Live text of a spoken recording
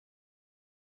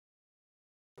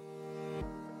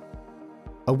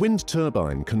A wind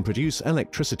turbine can produce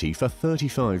electricity for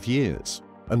 35 years,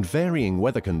 and varying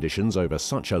weather conditions over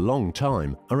such a long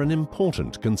time are an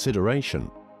important consideration.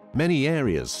 Many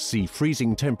areas see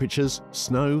freezing temperatures,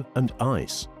 snow and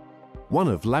ice. One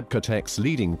of Labkotec's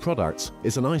leading products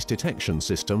is an ice detection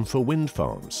system for wind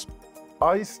farms.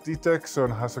 Ice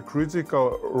detection has a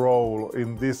critical role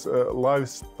in this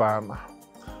lifespan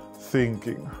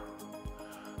thinking.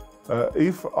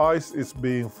 If ice is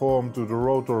being formed to the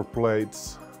rotor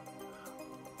plates,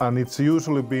 and it's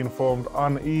usually being formed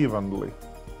unevenly,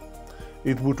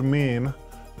 it would mean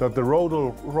that the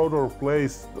rotor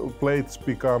plates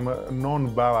become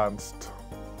non-balanced.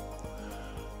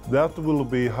 That will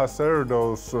be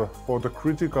hazardous for the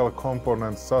critical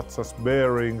components such as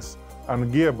bearings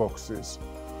and gearboxes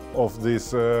of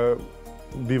this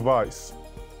device.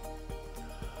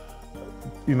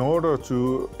 In order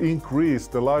to increase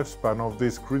the lifespan of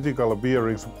these critical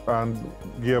bearings and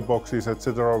gearboxes,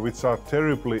 etc., which are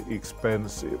terribly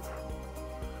expensive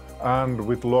and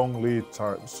with long lead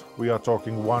times, we are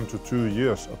talking 1 to 2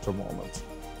 years at the moment.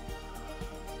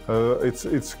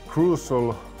 It's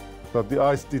crucial that the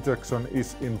ice detection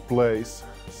is in place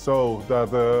so that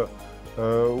the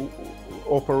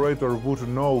operator would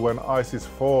know when ice is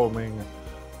forming,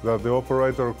 that the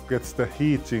operator gets the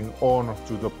heating on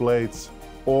to the plates,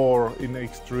 or in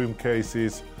extreme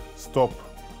cases stop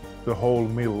the whole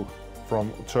mill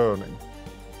from turning.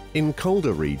 In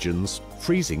colder regions,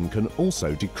 freezing can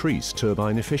also decrease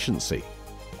turbine efficiency.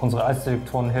 Unsere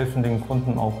Eisdetektoren helfen den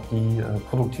Kunden auch, die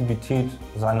Produktivität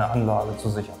seiner Anlage zu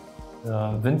sichern.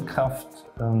 Windkraft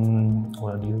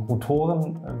oder die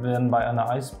Rotoren werden bei einer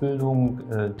Eisbildung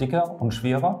dicker und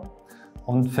schwerer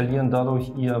und verlieren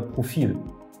dadurch ihr Profil.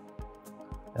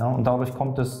 Ja, und dadurch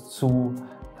kommt es zu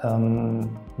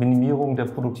Minimierung der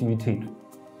Produktivität.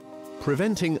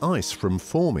 Preventing ice from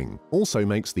forming also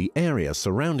makes the area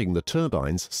surrounding the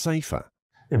turbines safer.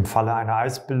 Im Falle einer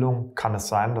Eisbildung kann es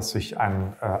sein, dass sich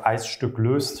ein Eisstück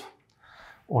löst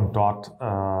und dort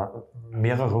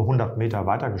mehrere hundert Meter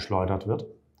weitergeschleudert wird.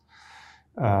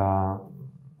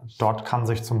 Dort kann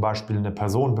sich zum Beispiel eine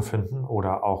Person befinden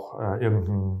oder auch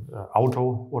irgendein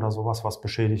Auto oder sowas, was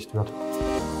beschädigt wird.